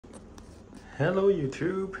Hello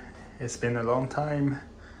YouTube, it's been a long time,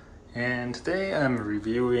 and today I'm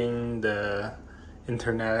reviewing the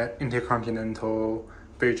InterContinental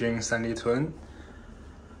Beijing Sanlitun.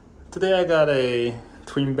 Today I got a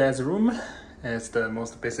twin bedroom. It's the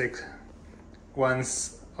most basic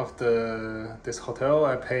ones of this hotel.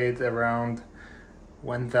 I paid around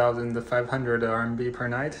 1,500 RMB per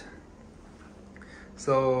night.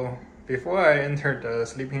 So before I entered the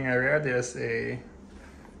sleeping area, there's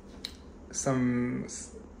some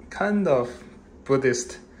kind of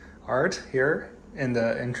Buddhist art here in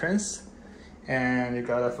the entrance, and you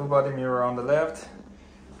got a full body mirror on the left,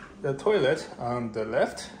 the toilet on the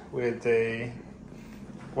left with a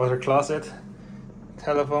water closet,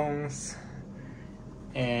 telephones,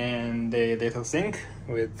 and a little sink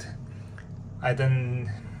with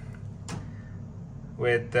identical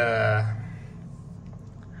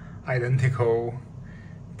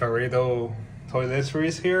burrito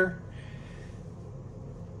toiletries here.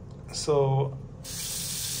 So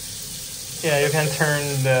yeah, you can turn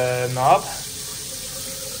the knob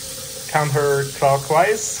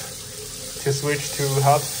counterclockwise to switch to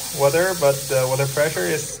hot water, but the water pressure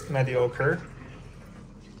is mediocre.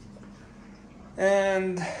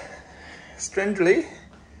 And strangely,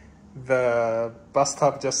 the bus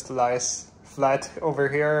stop just lies flat over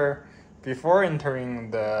here. Before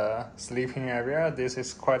entering the sleeping area, this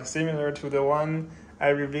is quite similar to the one I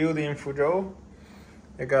reviewed in Fuzhou.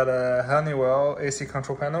 I got a Honeywell AC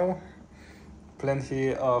control panel,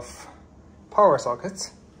 plenty of power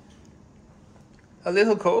sockets, a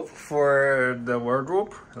little cove for the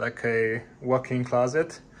wardrobe, like a walk-in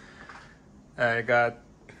closet. I got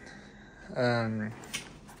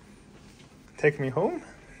take me home,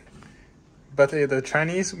 but the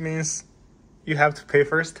Chinese means you have to pay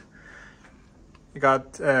first. You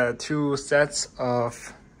got 2 sets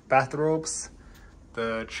of bathrobes,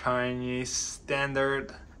 the Chinese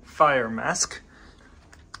standard fire mask,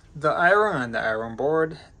 the iron and the iron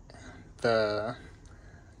board, the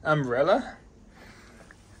umbrella.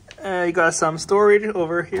 You got some storage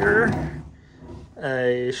over here,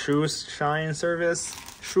 a shoe shine service,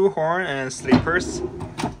 shoe horn and slippers.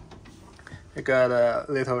 You got a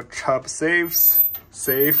little chop safe,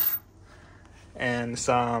 and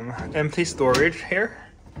some empty storage here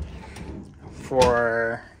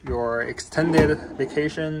for your extended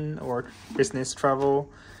vacation or business travel.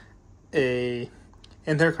 A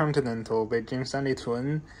InterContinental Beijing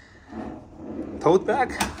Sanlitun tote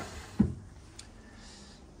bag,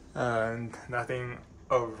 and nothing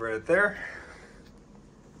over there.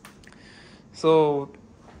 So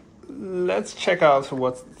let's check out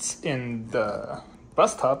what's in the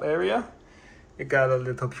bus stop area. You got a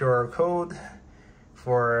little QR code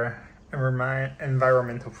for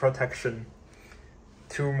environmental protection,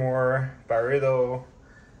 2 more burrito,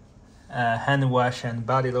 hand wash and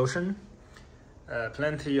body lotion,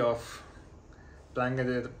 plenty of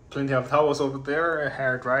towels over there,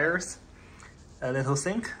 hair dryers, a little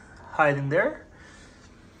sink hiding there,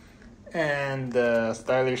 and a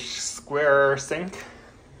stylish square sink,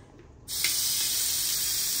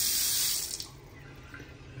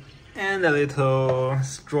 and a little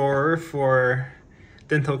drawer for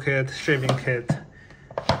dental kit, shaving kit,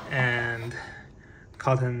 and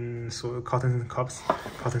cotton swabs,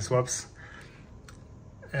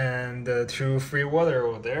 and 2 free water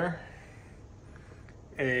over there,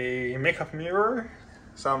 a makeup mirror,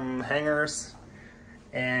 some hangers,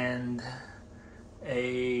 and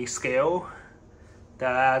a scale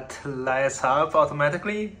that lights up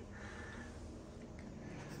automatically.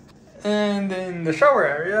 And in the shower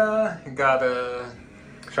area, you got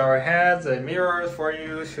shower heads, a mirror for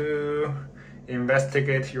you to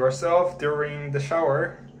investigate yourself during the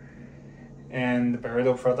shower, and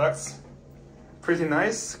burrito products. Pretty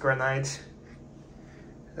nice granite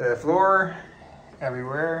floor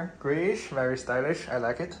everywhere, grayish, very stylish. I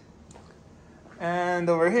like it. And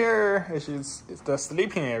over here it's the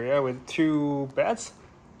sleeping area with 2 beds,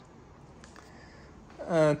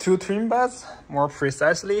 2 twin beds more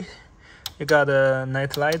precisely. You got a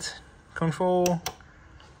night light control,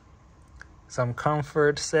 some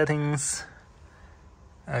comfort settings.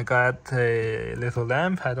 I got a little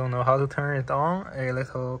lamp, I don't know how to turn it on, a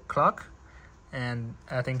little clock, and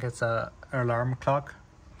I think it's an alarm clock.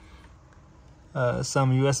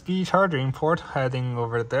 Some USB charging port heading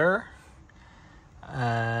over there.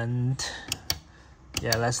 And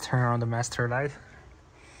yeah, let's turn on the master light.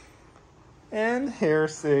 And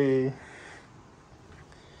here's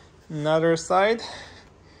another side.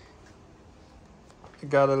 You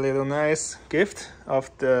got a little nice gift of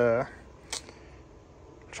the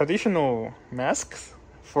traditional masks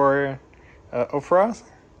for operas.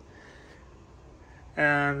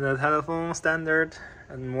 And the telephone standard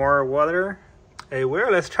and more water. A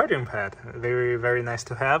wireless charging pad, very, very nice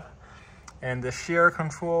to have. And the shear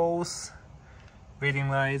controls, reading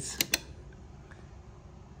lights,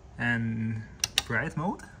 and bright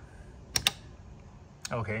mode.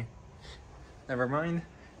 Okay, never mind.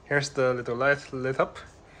 Here's the little light lit up.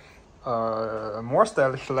 More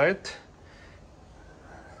stylish light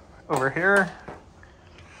over here.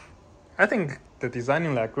 I think the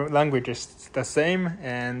designing language is the same,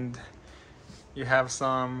 and you have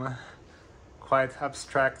some quite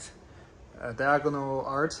abstract diagonal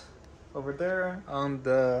art over there on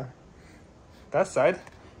that side.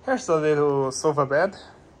 Here's a little sofa bed,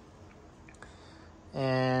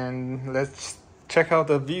 and let's check out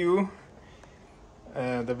the view.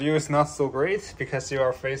 The view is not so great because you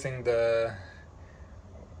are facing the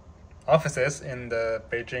offices in the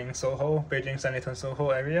Beijing Sanlitun Soho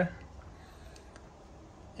area.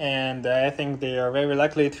 And I think they are very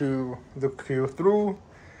likely to look you through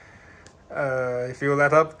if you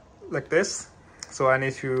let up like this. So I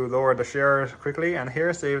need to lower the share quickly. And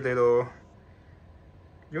here's a little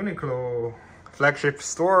Uniqlo flagship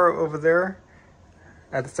store over there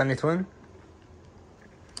at Sanlitun.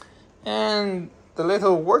 And the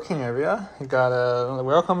little working area, you got a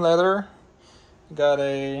welcome letter, you got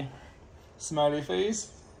a smiley face,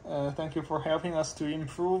 thank you for helping us to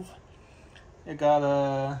improve. You got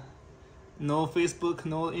a no Facebook,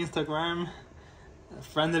 no Instagram,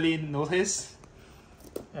 friendly notice.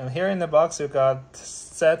 And here in the box you got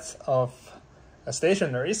sets of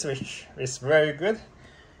stationeries, which is very good.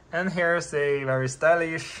 And here's a very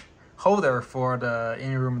stylish holder for the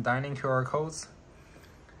in-room dining QR codes.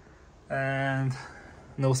 And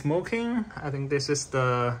no smoking. I think this is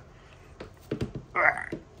the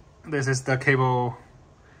cable.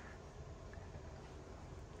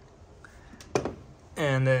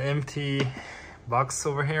 And an empty box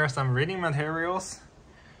over here, some reading materials.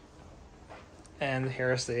 And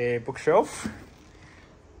here's a bookshelf.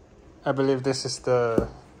 I believe this is the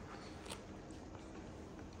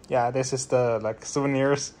like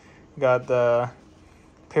souvenirs. Got the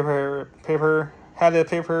paper, headed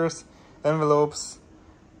papers, envelopes,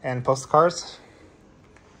 and postcards.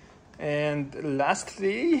 And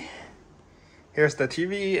lastly, here's the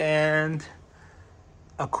TV and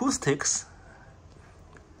acoustics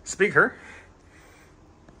speaker,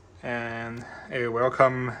 and a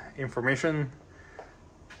welcome information.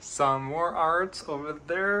 Some more art over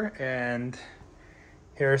there, and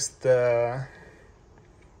here's the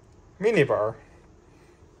minibar.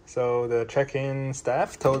 So the check-in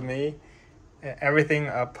staff told me everything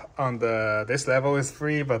up on this level is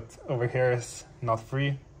free, but over here is not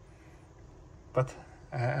free. But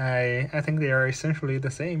I think they are essentially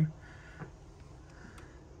the same.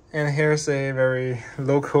 And here's a very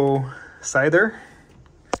local cider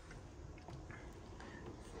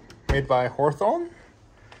made by Hawthorne.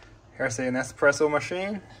 Here's an espresso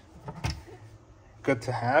machine, good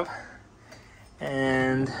to have.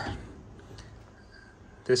 And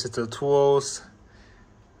this is the tools,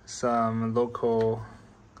 some local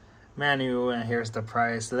menu, and here's the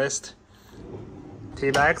price list.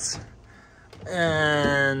 Tea bags,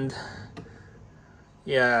 and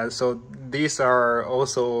yeah, so these are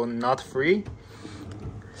also not free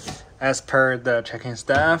as per the check-in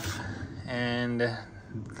staff. And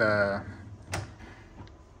the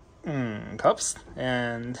cups,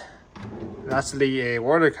 and lastly a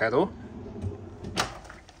water kettle.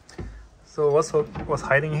 So what's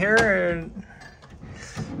hiding here?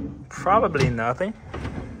 Probably nothing.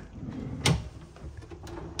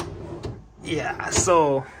 Yeah,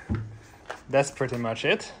 so that's pretty much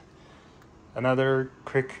it. Another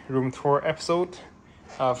quick room tour episode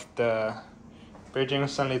of the Beijing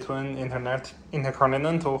Sanlitun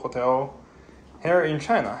InterContinental Hotel here in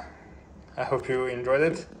China. I hope you enjoyed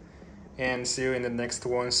it, and see you in the next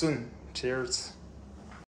one soon. Cheers.